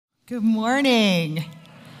Good morning.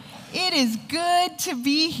 It is good to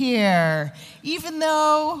be here. Even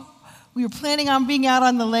though we were planning on being out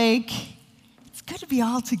on the lake, it's good to be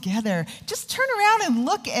all together. Just turn around and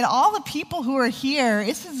look at all the people who are here.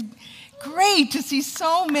 This is great to see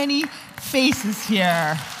so many faces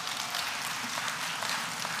here.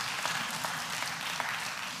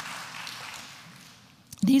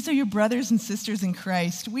 These are your brothers and sisters in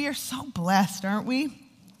Christ. We are so blessed, aren't we?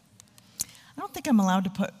 I don't think I'm allowed to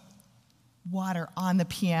put water on the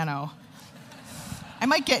piano. I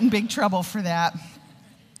might get in big trouble for that.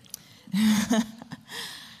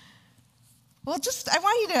 Well, I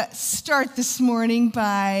want you to start this morning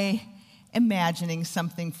by imagining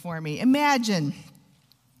something for me. Imagine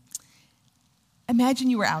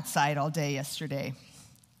you were outside all day yesterday.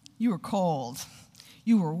 You were cold.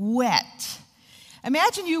 You were wet.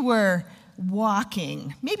 Imagine you were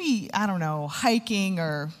walking, maybe, hiking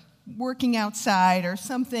or working outside or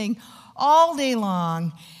something all day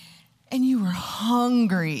long, and you were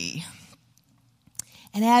hungry.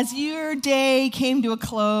 And as your day came to a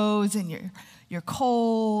close and you're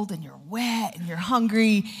cold and you're wet and you're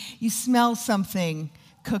hungry, you smell something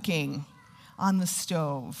cooking on the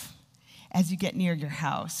stove as you get near your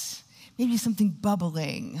house. Maybe something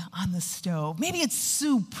bubbling on the stove. Maybe it's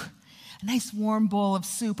soup, a nice warm bowl of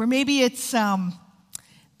soup, or maybe it's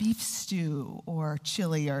beef stew or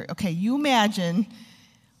chili. You imagine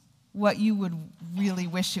what you would really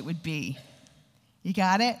wish it would be. You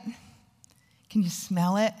got it? Can you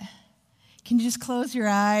smell it? Can you just close your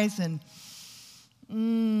eyes and,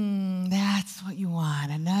 that's what you want,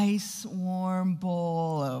 a nice warm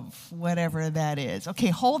bowl of whatever that is. Okay,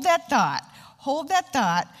 hold that thought,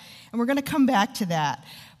 and we're going to come back to that.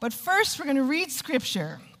 But first, we're going to read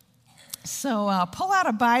Scripture. So pull out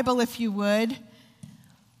a Bible if you would.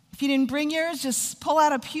 If you didn't bring yours, just pull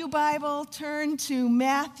out a pew Bible, turn to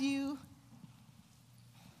Matthew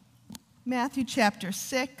chapter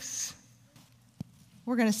 6.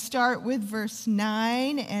 We're going to start with verse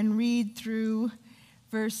 9 and read through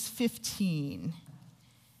verse 15.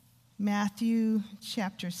 Matthew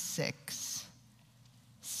chapter 6,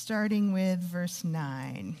 starting with verse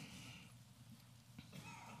 9.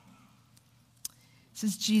 This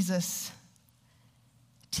is Jesus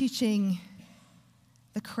teaching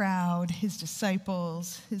the crowd, his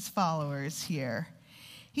disciples, his followers here.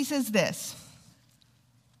 He says this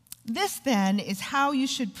then is how you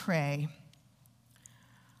should pray.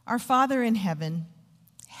 Our Father in heaven,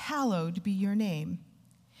 hallowed be your name.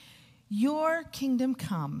 Your kingdom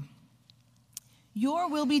come. Your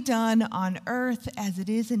will be done on earth as it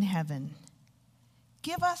is in heaven.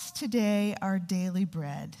 Give us today our daily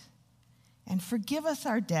bread, and forgive us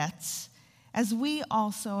our debts, as we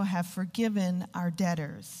also have forgiven our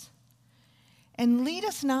debtors. And lead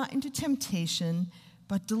us not into temptation,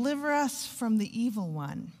 but deliver us from the evil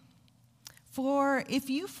one. For if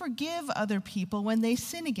you forgive other people when they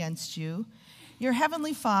sin against you, your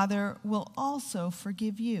heavenly Father will also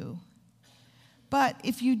forgive you. But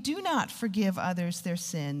if you do not forgive others their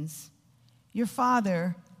sins, your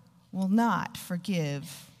Father will not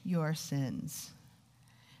forgive your sins.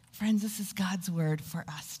 Friends, this is God's word for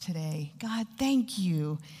us today. God, thank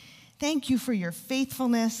you. Thank you for your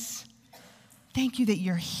faithfulness. Thank you that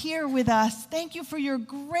you're here with us. Thank you for your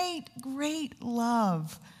great, great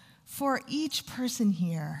love for each person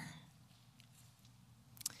here.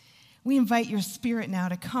 We invite your Spirit now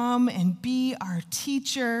to come and be our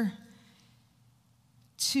teacher,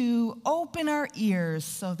 to open our ears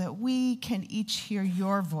so that we can each hear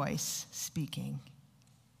your voice speaking.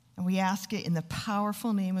 And we ask it in the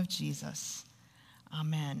powerful name of Jesus.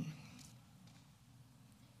 Amen.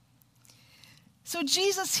 So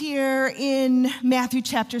Jesus here in Matthew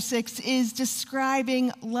chapter 6 is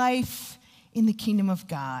describing life in the kingdom of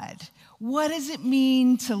God. What does it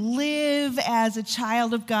mean to live as a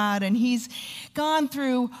child of God? And he's gone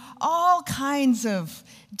through all kinds of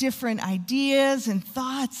different ideas and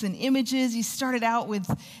thoughts and images. He started out with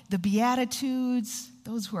the Beatitudes,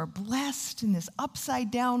 those who are blessed in this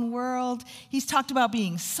upside-down world. He's talked about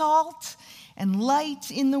being salt and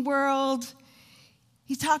light in the world.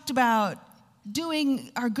 He talked about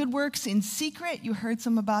doing our good works in secret. You heard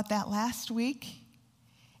some about that last week.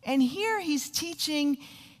 And here he's teaching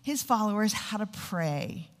his followers how to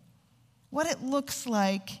pray, what it looks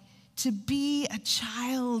like to be a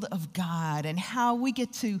child of God, and how we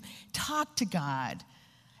get to talk to God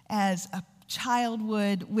as a child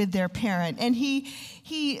would with their parent. And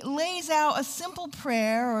he lays out a simple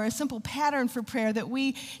prayer, or a simple pattern for prayer, that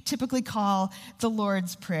we typically call the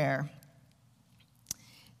Lord's Prayer.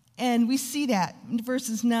 And we see that in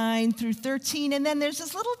verses 9 through 13. And then there's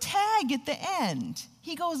this little tag at the end.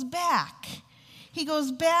 He goes back. He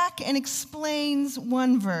goes back and explains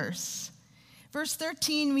one verse. Verse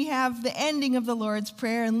 13, we have the ending of the Lord's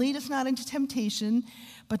Prayer, and lead us not into temptation,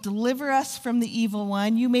 but deliver us from the evil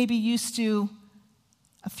one. You may be used to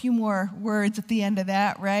a few more words at the end of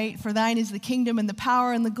that, right? For thine is the kingdom and the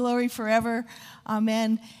power and the glory forever.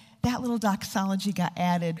 Amen. That little doxology got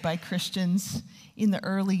added by Christians in the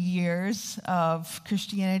early years of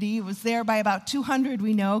Christianity. It was there by about 200,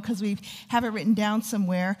 we know, because we have it written down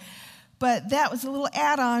somewhere. But that was a little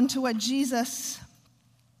add-on to what Jesus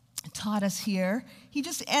taught us here. He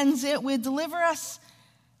just ends it with, deliver us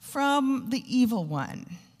from the evil one.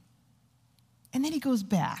 And then he goes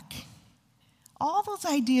back. All those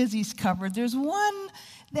ideas he's covered, there's one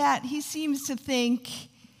that he seems to think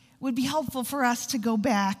would be helpful for us to go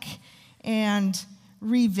back and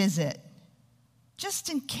revisit, just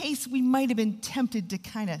in case we might have been tempted to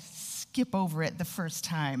kind of skip over it the first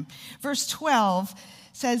time. Verse 12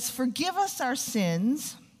 says, forgive us our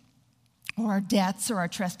sins, or our debts, or our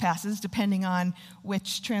trespasses, depending on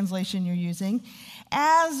which translation you're using,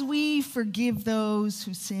 as we forgive those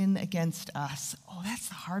who sin against us. Oh, that's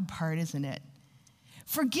the hard part, isn't it?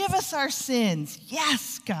 Forgive us our sins.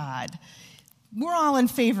 Yes, God. We're all in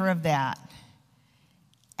favor of that.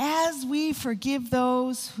 As we forgive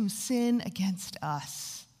those who sin against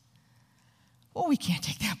us. Well, we can't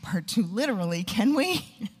take that part too literally, can we?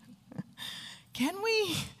 Can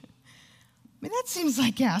we? I mean, that seems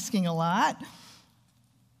like asking a lot.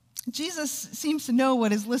 Jesus seems to know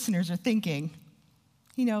what his listeners are thinking.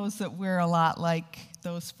 He knows that we're a lot like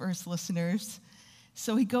those first listeners.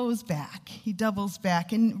 So he goes back. He doubles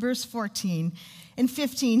back. In verse 14 and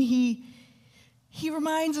 15, he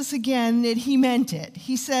reminds us again that he meant it.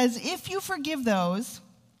 He says, if you forgive those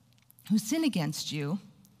who sin against you,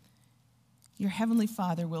 your heavenly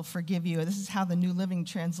Father will forgive you. This is how the New Living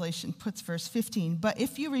Translation puts verse 15. But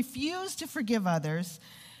if you refuse to forgive others,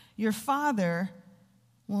 your Father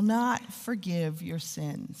will not forgive your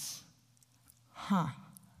sins.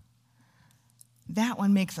 That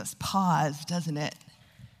one makes us pause, doesn't it?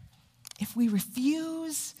 If we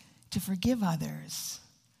refuse to forgive others,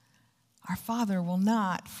 our Father will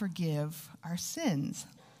not forgive our sins.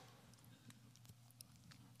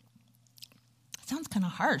 Sounds kind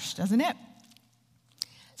of harsh, doesn't it?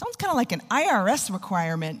 Sounds kind of like an IRS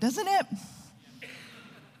requirement, doesn't it?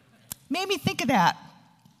 Made me think of that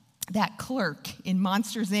clerk in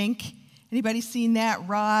Monsters, Inc. Anybody seen that?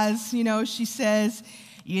 Roz, she says,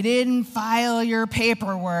 you didn't file your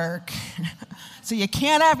paperwork, so you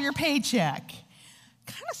can't have your paycheck.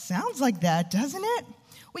 Kind of sounds like that, doesn't it?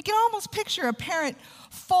 We can almost picture a parent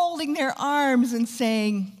folding their arms and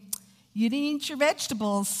saying, you didn't eat your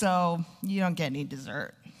vegetables, so you don't get any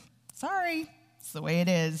dessert. Sorry, it's the way it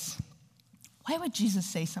is. Why would Jesus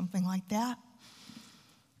say something like that?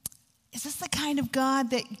 Is this the kind of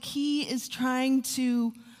God that he is trying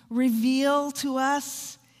to reveal to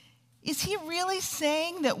us? Is he really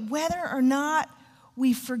saying that whether or not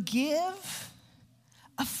we forgive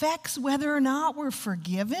affects whether or not we're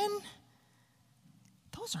forgiven?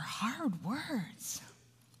 Those are hard words.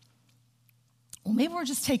 Well, maybe we're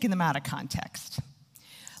just taking them out of context.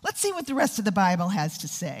 Let's see what the rest of the Bible has to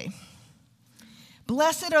say.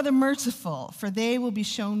 Blessed are the merciful, for they will be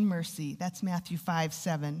shown mercy. That's Matthew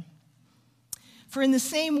 5:7. For in the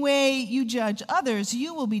same way you judge others,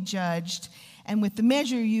 you will be judged, and with the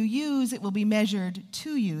measure you use, it will be measured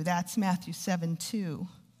to you. That's Matthew 7:2.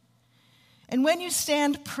 And when you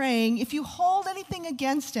stand praying, if you hold anything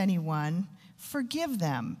against anyone, forgive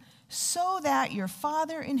them, so that your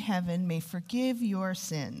Father in heaven may forgive your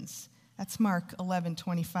sins. That's Mark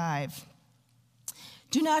 11:25.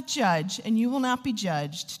 Do not judge, and you will not be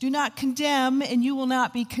judged. Do not condemn, and you will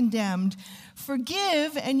not be condemned.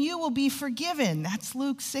 Forgive, and you will be forgiven. That's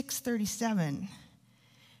Luke 6:37.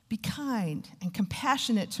 Be kind and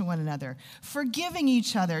compassionate to one another, forgiving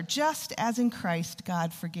each other, just as in Christ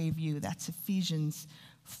God forgave you. That's Ephesians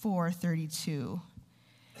 4:32.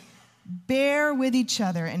 Bear with each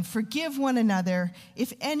other and forgive one another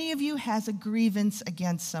if any of you has a grievance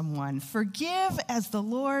against someone. Forgive as the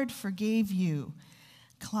Lord forgave you.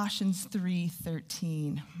 Colossians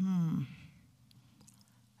 3:13.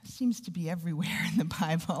 It seems to be everywhere in the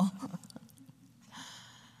Bible.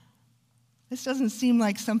 This doesn't seem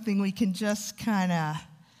like something we can just kind of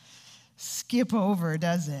skip over,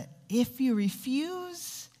 does it? If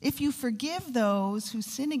you forgive those who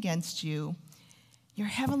sin against you, your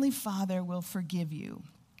heavenly Father will forgive you.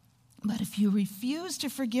 But if you refuse to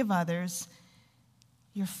forgive others,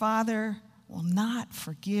 your Father will not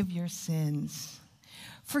forgive your sins.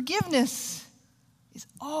 Forgiveness is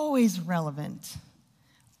always relevant,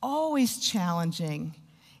 always challenging.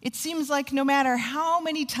 It seems like no matter how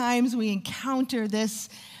many times we encounter this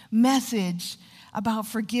message about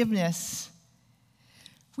forgiveness,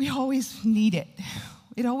 we always need it.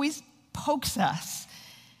 It always pokes us.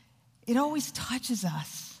 It always touches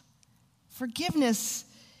us. Forgiveness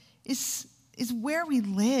is where we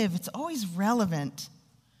live. It's always relevant.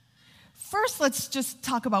 First, let's just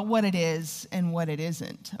talk about what it is and what it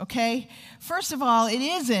isn't, okay? First of all,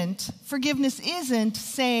 forgiveness isn't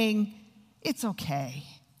saying, it's okay.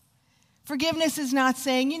 Forgiveness is not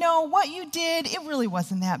saying, what you did, it really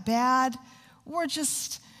wasn't that bad. We're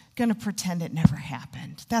just going to pretend it never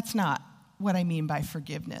happened. That's not what I mean by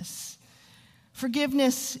forgiveness.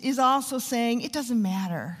 Forgiveness is also saying, it doesn't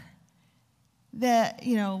matter. That,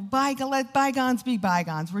 let bygones be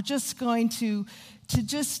bygones. We're just going to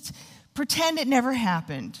just pretend it never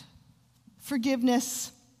happened.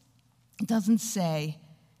 Forgiveness doesn't say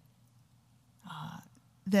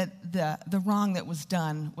that the wrong that was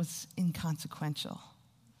done was inconsequential.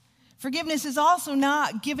 Forgiveness is also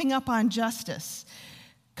not giving up on justice.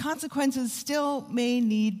 Consequences still may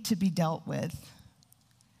need to be dealt with.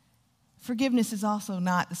 Forgiveness is also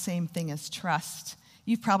not the same thing as trust.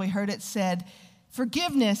 You've probably heard it said,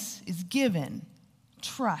 forgiveness is given,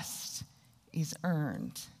 trust is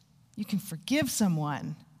earned. You can forgive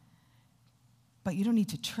someone, but you don't need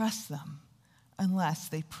to trust them unless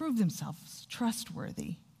they prove themselves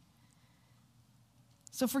trustworthy.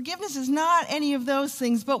 So forgiveness is not any of those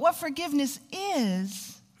things, but what forgiveness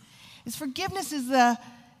is forgiveness is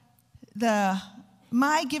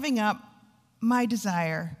my giving up my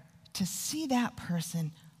desire to see that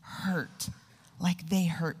person hurt like they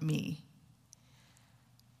hurt me.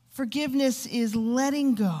 Forgiveness is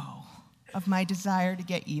letting go of my desire to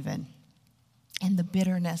get even and the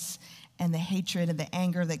bitterness and the hatred and the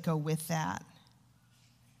anger that go with that.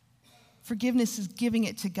 Forgiveness is giving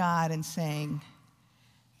it to God and saying,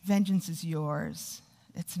 vengeance is yours.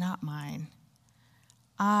 It's not mine.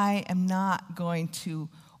 I am not going to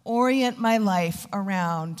orient my life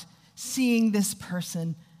around seeing this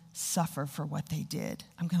person suffer for what they did.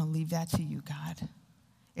 I'm going to leave that to you, God.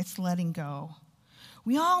 It's letting go.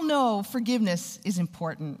 We all know forgiveness is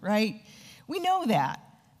important, right? We know that,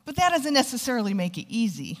 but that doesn't necessarily make it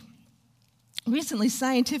easy. Recently,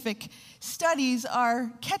 scientific studies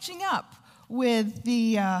are catching up with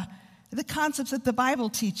the concepts that the Bible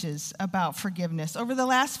teaches about forgiveness. Over the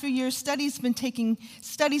last few years, studies have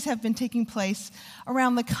been taking place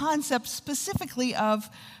around the concept specifically of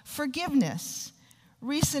forgiveness.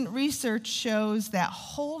 Recent research shows that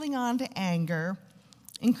holding on to anger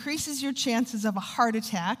increases your chances of a heart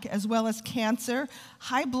attack, as well as cancer,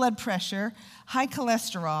 high blood pressure, high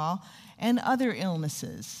cholesterol, and other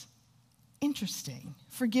illnesses. Interesting.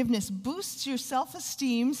 Forgiveness boosts your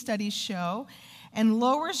self-esteem, studies show, and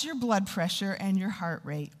lowers your blood pressure and your heart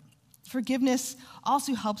rate. Forgiveness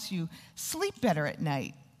also helps you sleep better at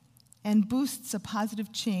night and boosts a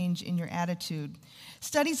positive change in your attitude.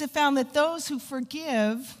 Studies have found that those who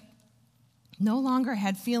forgive no longer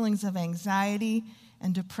had feelings of anxiety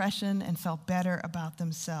and depression and felt better about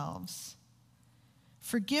themselves.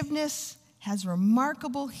 Forgiveness has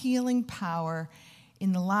remarkable healing power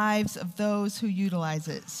in the lives of those who utilize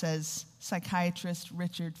it, says psychiatrist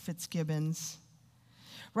Richard Fitzgibbons.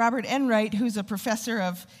 Robert Enright, who's a professor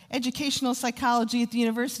of educational psychology at the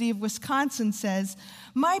University of Wisconsin, says,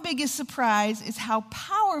 "My biggest surprise is how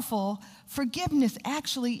powerful forgiveness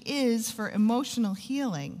actually is for emotional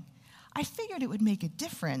healing. I figured it would make a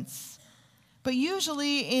difference. But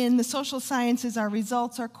usually in the social sciences, our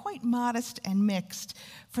results are quite modest and mixed.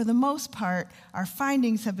 For the most part, our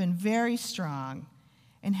findings have been very strong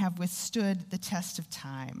and have withstood the test of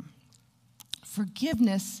time."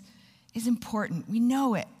 Forgiveness is important. We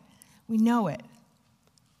know it. We know it.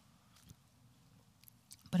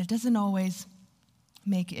 But it doesn't always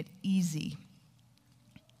make it easy.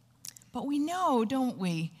 But we know, don't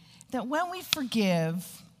we, that when we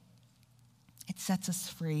forgive, it sets us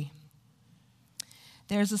free.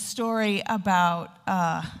 There's a story about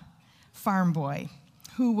a farm boy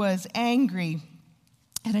who was angry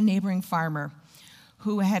at a neighboring farmer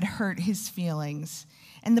who had hurt his feelings.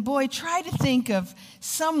 And the boy tried to think of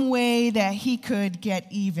some way that he could get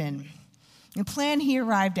even. The plan he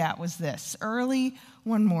arrived at was this. Early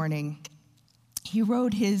one morning, he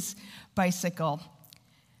rode his bicycle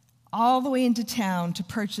all the way into town to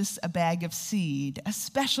purchase a bag of seed, a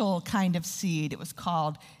special kind of seed. It was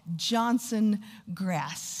called Johnson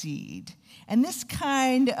grass seed. And this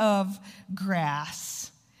kind of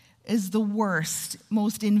grass is the worst,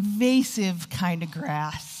 most invasive kind of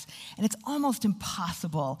grass. and it's almost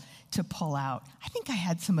impossible to pull out. I think I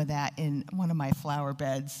had some of that in one of my flower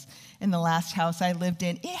beds in the last house I lived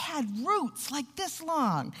in. It had roots like this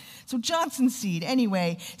long. So Johnson seed,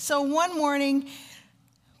 anyway. So one morning,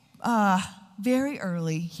 very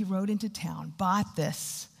early, he rode into town, bought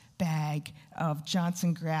this bag of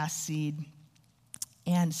Johnson grass seed,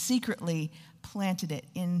 and secretly planted it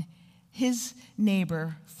in his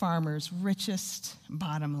neighbor farmer's richest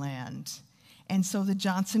bottomland. And so the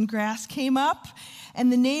Johnson grass came up, and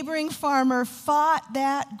the neighboring farmer fought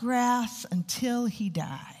that grass until he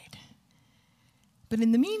died. But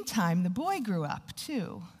in the meantime, the boy grew up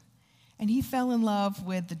too, and he fell in love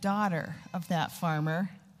with the daughter of that farmer.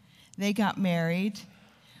 They got married.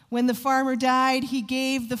 When the farmer died, he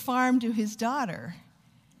gave the farm to his daughter.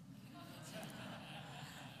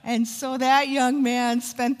 And so that young man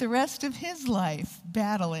spent the rest of his life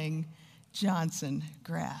battling Johnson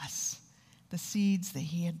grass, the seeds that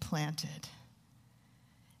he had planted.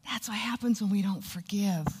 That's what happens when we don't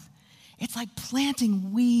forgive. It's like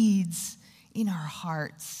planting weeds in our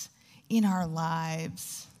hearts, in our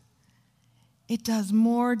lives. It does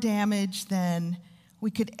more damage than we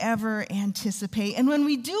could ever anticipate. And when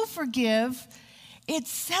we do forgive, it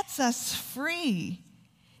sets us free.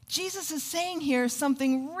 Jesus is saying here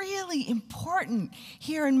something really important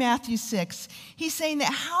here in Matthew 6. He's saying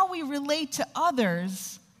that how we relate to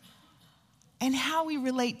others and how we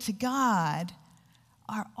relate to God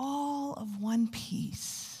are all of one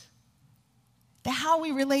piece. That how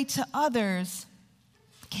we relate to others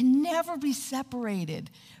can never be separated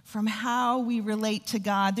from how we relate to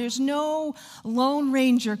God. There's no Lone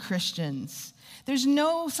Ranger Christians. There's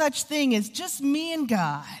no such thing as just me and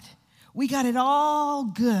God. We got it all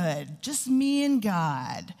good, just me and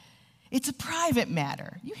God. It's a private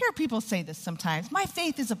matter. You hear people say this sometimes. My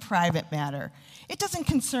faith is a private matter. It doesn't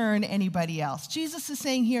concern anybody else. Jesus is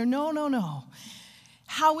saying here, no.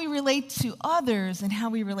 How we relate to others and how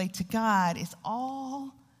we relate to God is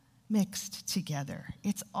all mixed together.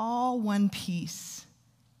 It's all one piece.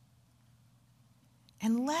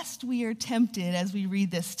 And lest we are tempted, as we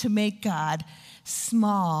read this, to make God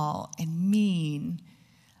small and mean,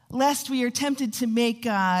 lest we are tempted to make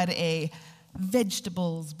God a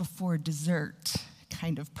vegetables before dessert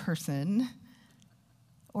kind of person,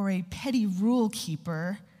 or a petty rule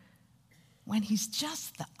keeper, when he's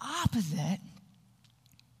just the opposite.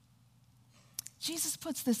 Jesus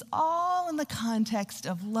puts this all in the context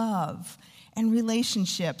of love and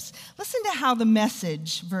relationships. Listen to how the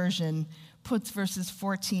Message version puts verses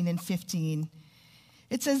 14 and 15.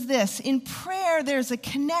 It says this: in prayer, there's a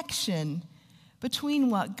connection between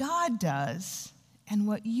what God does and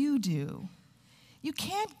what you do. You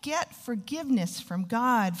can't get forgiveness from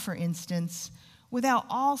God, for instance, without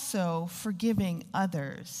also forgiving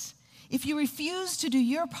others. If you refuse to do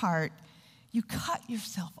your part, you cut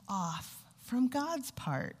yourself off from God's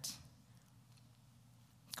part.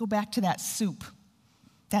 Go back to that soup,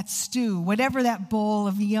 that stew, whatever that bowl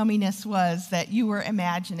of yumminess was that you were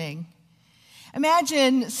imagining.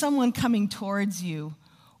 Imagine someone coming towards you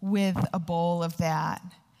with a bowl of that,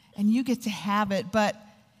 and you get to have it, but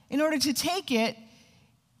in order to take it,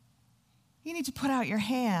 you need to put out your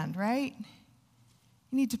hand, right?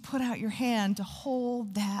 You need to put out your hand to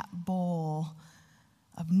hold that bowl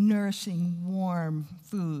of nourishing, warm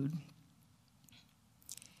food.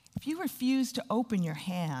 If you refuse to open your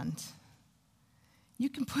hand, you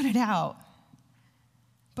can put it out.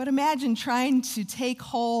 But imagine trying to take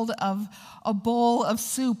hold of a bowl of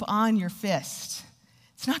soup on your fist.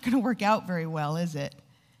 It's not going to work out very well, is it?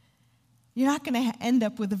 You're not going to end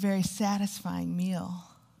up with a very satisfying meal.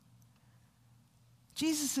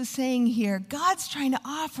 Jesus is saying here, God's trying to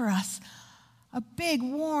offer us a big,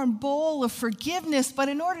 warm bowl of forgiveness, but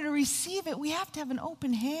in order to receive it, we have to have an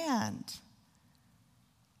open hand.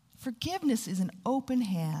 Forgiveness is an open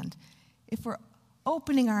hand. If we're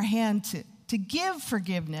opening our hand to give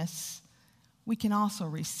forgiveness, we can also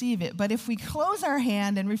receive it. But if we close our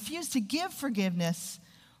hand and refuse to give forgiveness,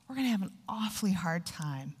 we're going to have an awfully hard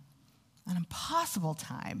time, an impossible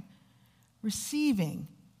time, receiving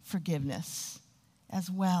forgiveness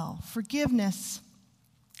as well. Forgiveness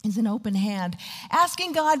is an open hand.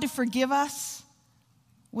 Asking God to forgive us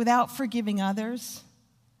without forgiving others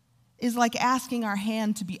is like asking our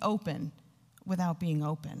hand to be open without being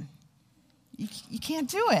open. You can't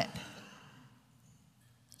do it.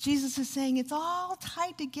 Jesus is saying it's all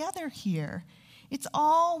tied together here. It's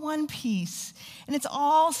all one piece, and it's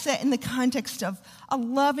all set in the context of a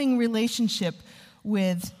loving relationship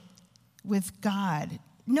with God.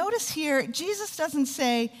 Notice here, Jesus doesn't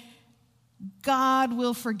say, God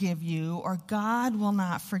will forgive you or God will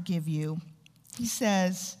not forgive you. He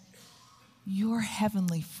says, your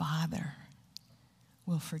heavenly Father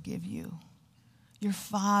will forgive you. Your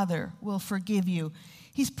Father will forgive you.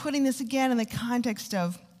 He's putting this again in the context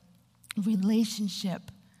of relationship,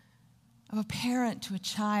 of a parent to a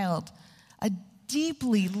child, a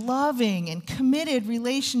deeply loving and committed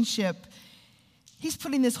relationship. He's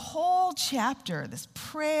putting this whole chapter, this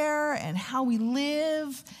prayer and how we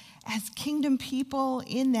live as kingdom people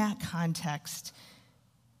in that context.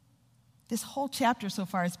 This whole chapter so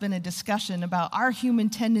far has been a discussion about our human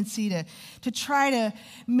tendency to try to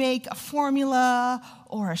make a formula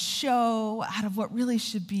or a show out of what really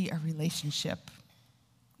should be a relationship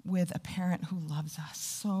with a parent who loves us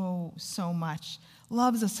so much,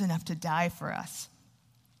 loves us enough to die for us.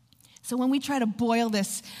 So when we try to boil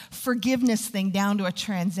this forgiveness thing down to a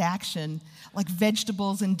transaction, like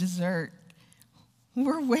vegetables and dessert,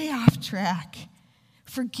 we're way off track.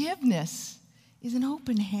 Forgiveness is an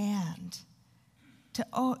open hand.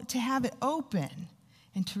 To have it open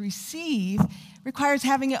and to receive requires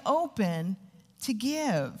having it open to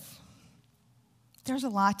give. There's a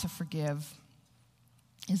lot to forgive,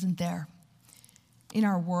 isn't there? In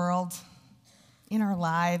our world, in our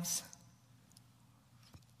lives.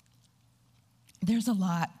 There's a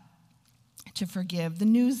lot to forgive. The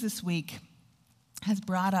news this week has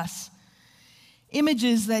brought us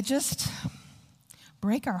images that just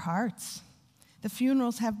break our hearts. The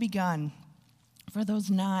funerals have begun for those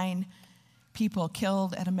 9 people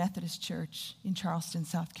killed at a Methodist church in Charleston,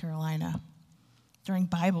 South Carolina, during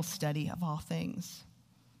Bible study, of all things.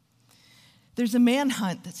 There's a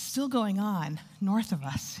manhunt that's still going on north of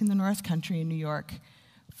us in the North Country in New York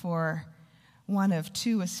for one of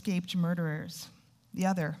 2 escaped murderers, the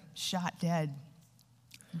other shot dead.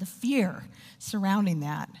 The fear surrounding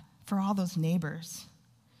that for all those neighbors.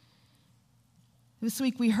 This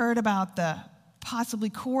week we heard about the possibly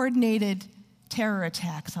coordinated terror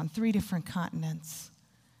attacks on 3 different continents.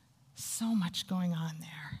 So much going on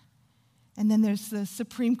there. And then there's the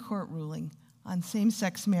Supreme Court ruling on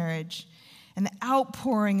same-sex marriage and the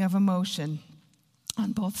outpouring of emotion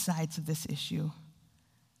on both sides of this issue.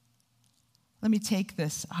 Let me take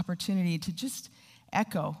this opportunity to just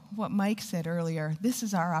echo what Mike said earlier. This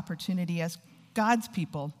is our opportunity as God's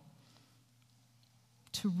people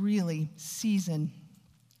to really season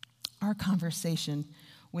our conversation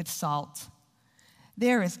with salt.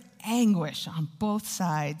 There is anguish on both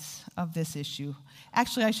sides of this issue.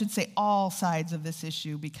 Actually, I should say all sides of this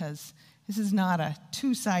issue, because this is not a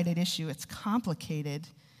two-sided issue. It's complicated.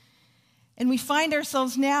 And we find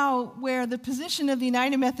ourselves now where the position of the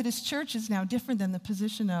United Methodist Church is now different than the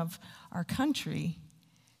position of our country.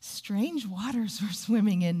 Strange waters we're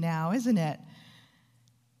swimming in now, isn't it?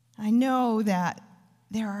 I know that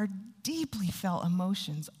there are deeply felt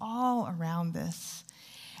emotions all around this.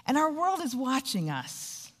 And our world is watching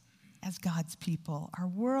us as God's people. Our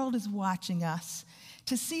world is watching us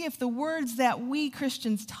to see if the words that we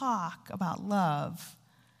Christians talk about love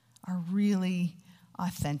are really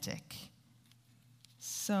authentic.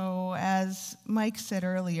 So, as Mike said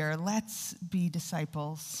earlier, let's be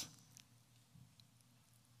disciples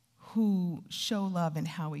who show love in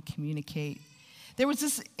how we communicate. There was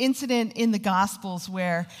this incident in the Gospels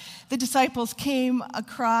where the disciples came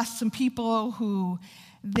across some people who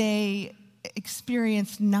they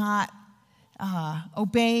experienced not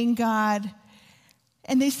obeying God.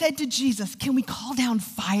 And they said to Jesus, "Can we call down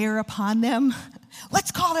fire upon them?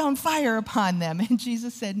 Let's call down fire upon them." And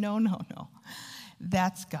Jesus said, No.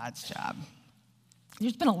 That's God's job.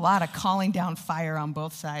 There's been a lot of calling down fire on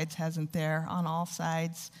both sides, hasn't there? On all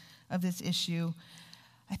sides of this issue.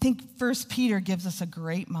 I think 1 Peter gives us a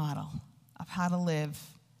great model of how to live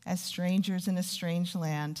as strangers in a strange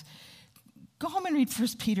land. Go home and read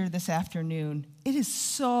 1 Peter this afternoon. It is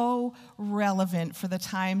so relevant for the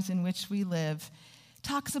times in which we live. It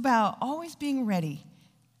talks about always being ready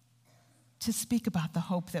to speak about the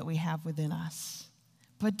hope that we have within us,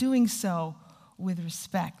 but doing so with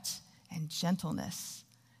respect and gentleness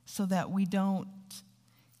so that we don't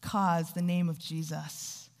cause the name of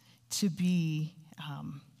Jesus to be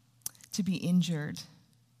injured.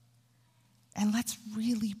 And let's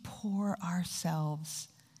really pour ourselves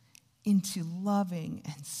into loving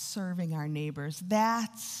and serving our neighbors.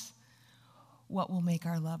 That's what will make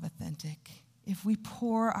our love authentic. If we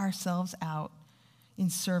pour ourselves out in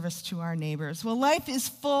service to our neighbors. Well, life is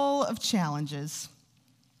full of challenges.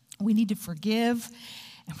 We need to forgive,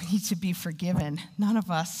 and we need to be forgiven. None of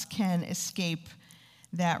us can escape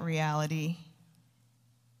that reality.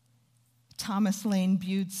 Thomas Lane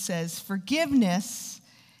Bute says, "Forgiveness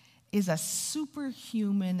is a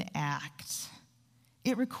superhuman act.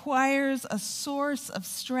 It requires a source of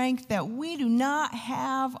strength that we do not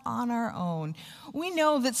have on our own. We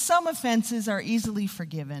know that some offenses are easily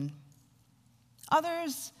forgiven.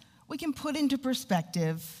 Others we can put into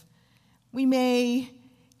perspective. We may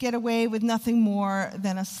get away with nothing more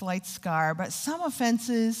than a slight scar, but some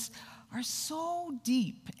offenses are so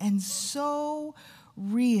deep and so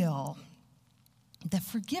real that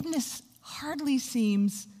forgiveness hardly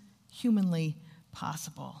seems humanly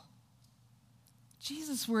possible.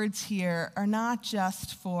 Jesus' words here are not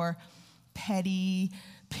just for petty,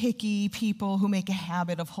 picky people who make a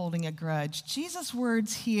habit of holding a grudge. Jesus'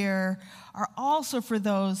 words here are also for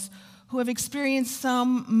those who have experienced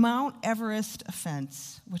some Mount Everest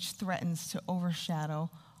offense, which threatens to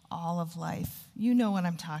overshadow all of life. You know what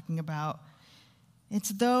I'm talking about. It's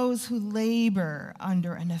those who labor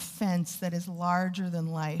under an offense that is larger than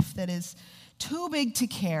life, that is too big to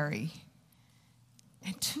carry,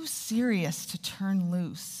 and too serious to turn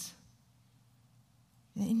loose.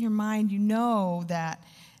 In your mind, you know that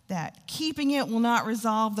keeping it will not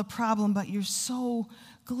resolve the problem, but you're so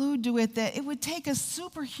glued to it that it would take a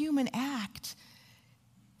superhuman act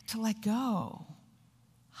to let go.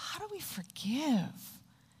 How do we forgive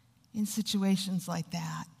in situations like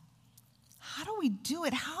that? How do we do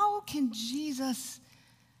it? How can Jesus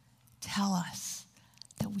tell us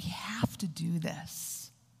that we have to do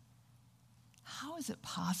this? How is it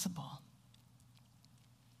possible?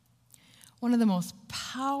 One of the most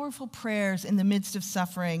powerful prayers in the midst of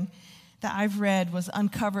suffering that I've read was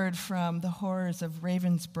uncovered from the horrors of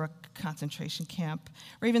Ravensbrück concentration camp.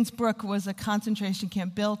 Ravensbrück was a concentration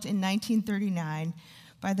camp built in 1939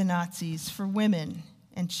 by the Nazis for women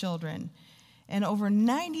and children, and over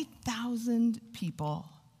 90,000 people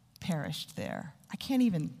perished there. I can't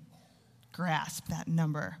even grasp that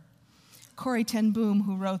number. Corrie ten Boom,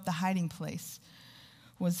 who wrote The Hiding Place,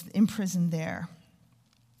 was imprisoned there.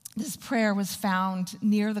 This prayer was found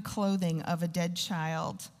near the clothing of a dead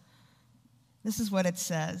child. This is what it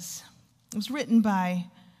says. It was written by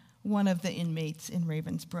one of the inmates in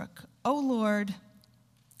Ravensbrück. "O Lord,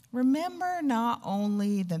 remember not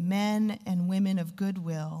only the men and women of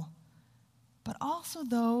goodwill, but also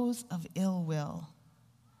those of ill will.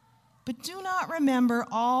 But do not remember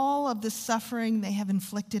all of the suffering they have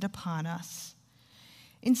inflicted upon us.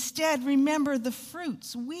 Instead, remember the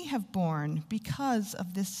fruits we have borne because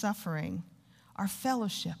of this suffering, our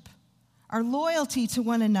fellowship, our loyalty to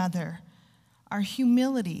one another, our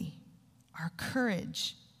humility, our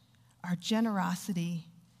courage, our generosity,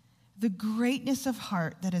 the greatness of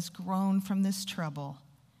heart that has grown from this trouble.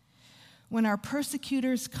 When our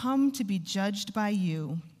persecutors come to be judged by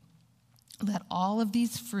you, let all of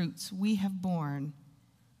these fruits we have borne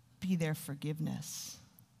be their forgiveness."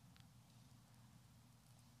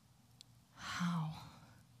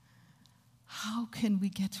 How can we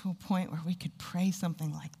get to a point where we could pray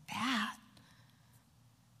something like that?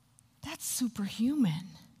 That's superhuman.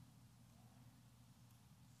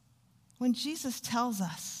 When Jesus tells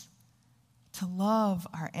us to love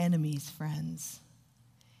our enemies, friends,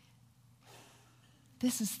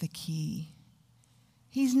 this is the key.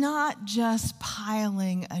 He's not just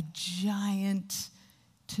piling a giant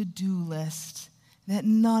to-do list that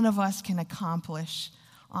none of us can accomplish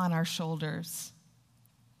on our shoulders.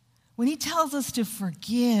 When he tells us to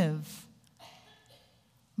forgive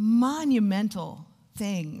monumental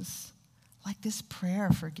things like this prayer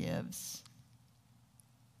forgives,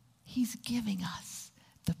 he's giving us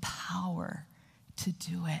the power to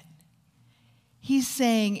do it. He's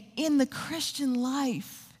saying, in the Christian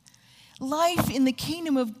life in the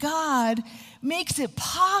kingdom of God makes it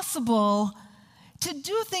possible to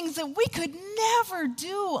do things that we could never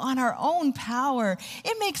do on our own power.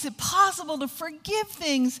 It makes it possible to forgive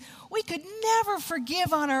things we could never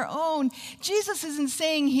forgive on our own. Jesus isn't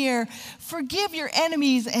saying here, forgive your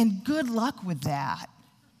enemies and good luck with that.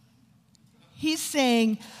 He's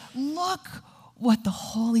saying, look what the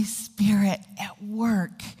Holy Spirit at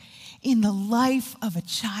work in the life of a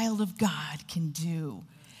child of God can do.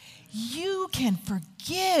 You can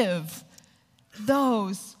forgive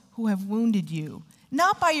those who have wounded you,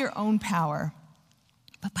 not by your own power,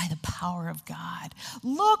 but by the power of God.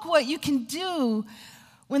 Look what you can do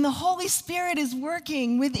when the Holy Spirit is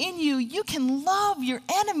working within you. You can love your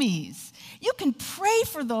enemies. You can pray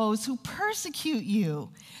for those who persecute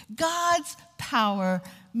you. God's power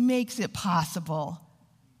makes it possible.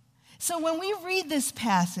 So when we read this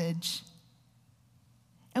passage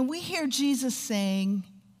and we hear Jesus saying,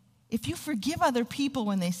 if you forgive other people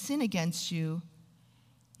when they sin against you,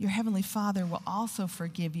 your heavenly Father will also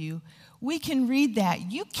forgive you. We can read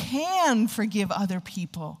that. You can forgive other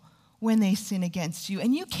people when they sin against you.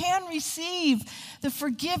 And you can receive the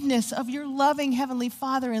forgiveness of your loving Heavenly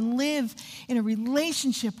Father and live in a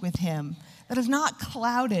relationship with Him that is not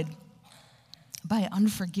clouded by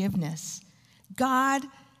unforgiveness. God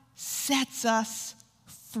sets us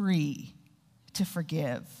free to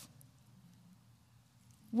forgive.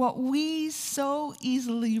 What we so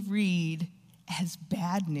easily read as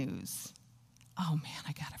bad news, oh man,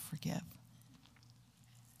 I gotta forgive,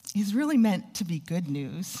 is really meant to be good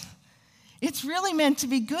news. It's really meant to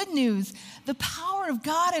be good news. The power of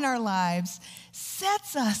God in our lives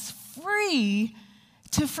sets us free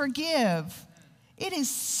to forgive. It is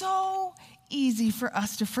so easy for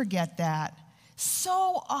us to forget that.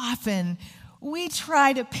 So often we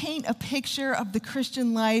try to paint a picture of the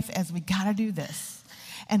Christian life as we gotta do this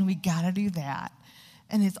and we gotta do that.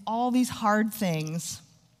 And it's all these hard things.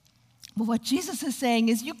 But what Jesus is saying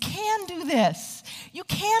is you can do this. You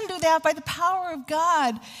can do that by the power of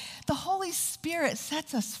God. The Holy Spirit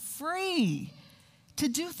sets us free to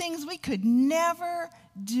do things we could never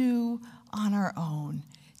do on our own,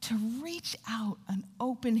 to reach out an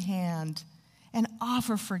open hand and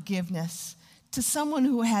offer forgiveness to someone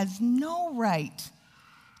who has no right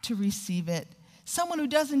to receive it, someone who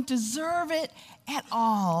doesn't deserve it at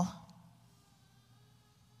all.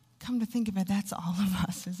 Come to think of it, that's all of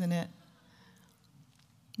us, isn't it?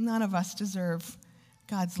 None of us deserve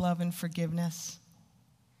God's love and forgiveness.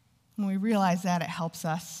 When we realize that, it helps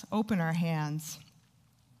us open our hands.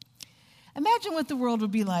 Imagine what the world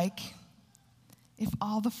would be like if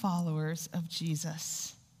all the followers of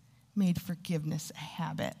Jesus made forgiveness a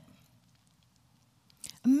habit.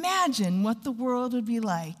 Imagine what the world would be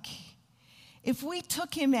like if we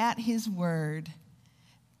took Him at His word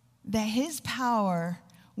that His power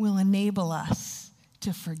will enable us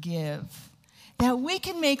to forgive, that we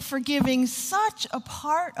can make forgiving such a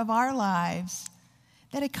part of our lives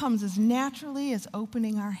that it comes as naturally as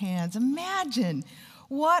opening our hands. Imagine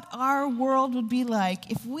what our world would be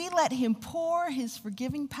like if we let Him pour His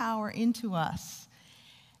forgiving power into us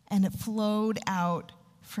and it flowed out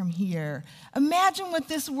from here. Imagine what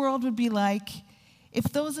this world would be like if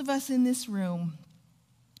those of us in this room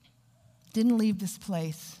didn't leave this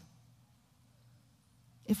place,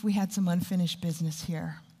 if we had some unfinished business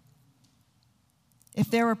here. If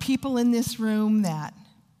there were people in this room that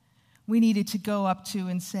we needed to go up to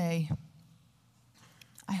and say,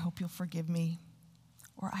 I hope you'll forgive me,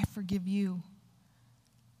 or I forgive you,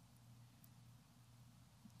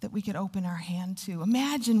 that we could open our hand to.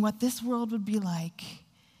 Imagine what this world would be like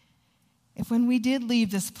if when we did leave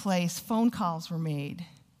this place, phone calls were made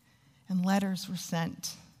and letters were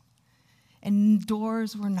sent and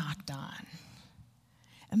doors were knocked on.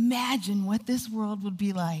 Imagine what this world would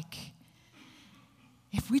be like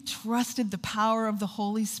if we trusted the power of the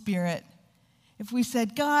Holy Spirit, if we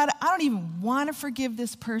said, God, I don't even want to forgive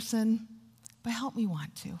this person, but help me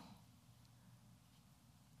want to.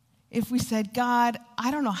 If we said, God,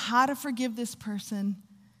 I don't know how to forgive this person,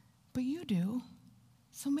 but you do,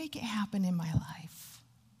 so make it happen in my life.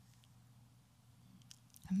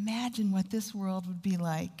 Imagine what this world would be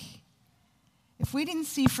like if we didn't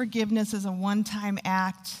see forgiveness as a one-time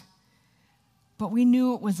act, but we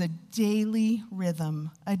knew it was a daily rhythm,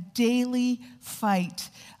 a daily fight,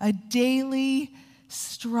 a daily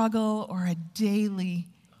struggle, or a daily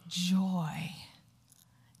joy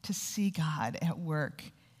to see God at work,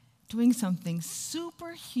 doing something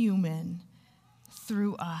superhuman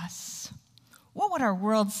through us. What would our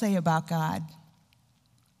world say about God?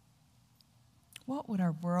 What would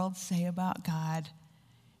our world say about God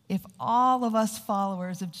if all of us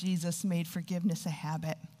followers of Jesus made forgiveness a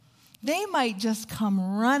habit? They might just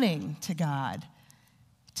come running to God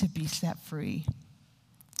to be set free.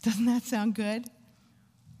 Doesn't that sound good?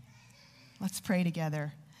 Let's pray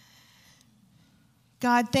together.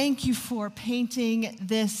 God, thank you for painting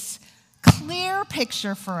this clear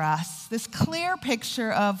picture for us, this clear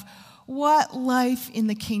picture of what life in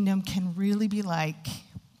the kingdom can really be like.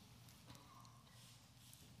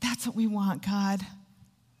 That's what we want, God.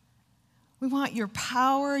 We want your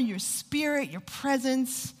power, your spirit, your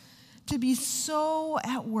presence to be so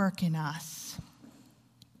at work in us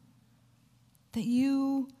that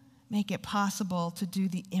you make it possible to do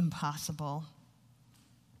the impossible.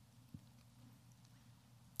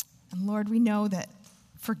 And Lord, we know that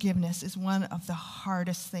forgiveness is one of the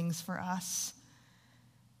hardest things for us.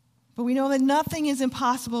 But we know that nothing is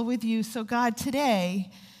impossible with you. So God, today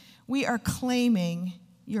we are claiming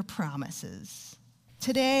your promises.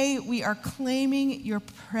 Today, we are claiming your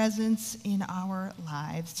presence in our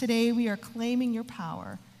lives. Today, we are claiming your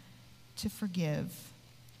power to forgive.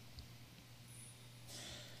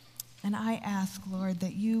 And I ask, Lord,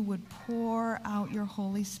 that you would pour out your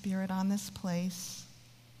Holy Spirit on this place,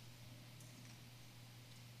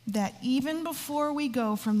 that even before we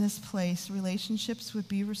go from this place, relationships would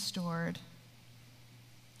be restored.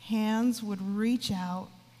 Hands would reach out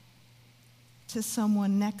to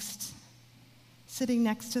someone sitting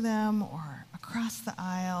next to them, or across the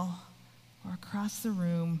aisle, or across the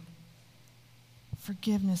room.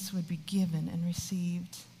 Forgiveness would be given and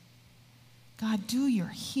received. God, do your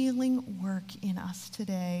healing work in us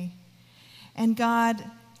today. And God,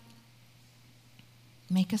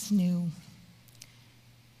 make us new.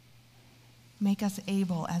 Make us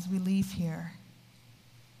able, as we leave here,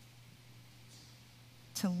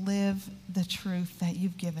 to live the truth that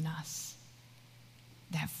you've given us.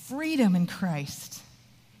 That freedom in Christ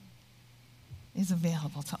is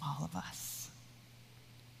available to all of us.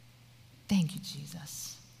 Thank you,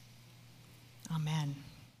 Jesus. Amen.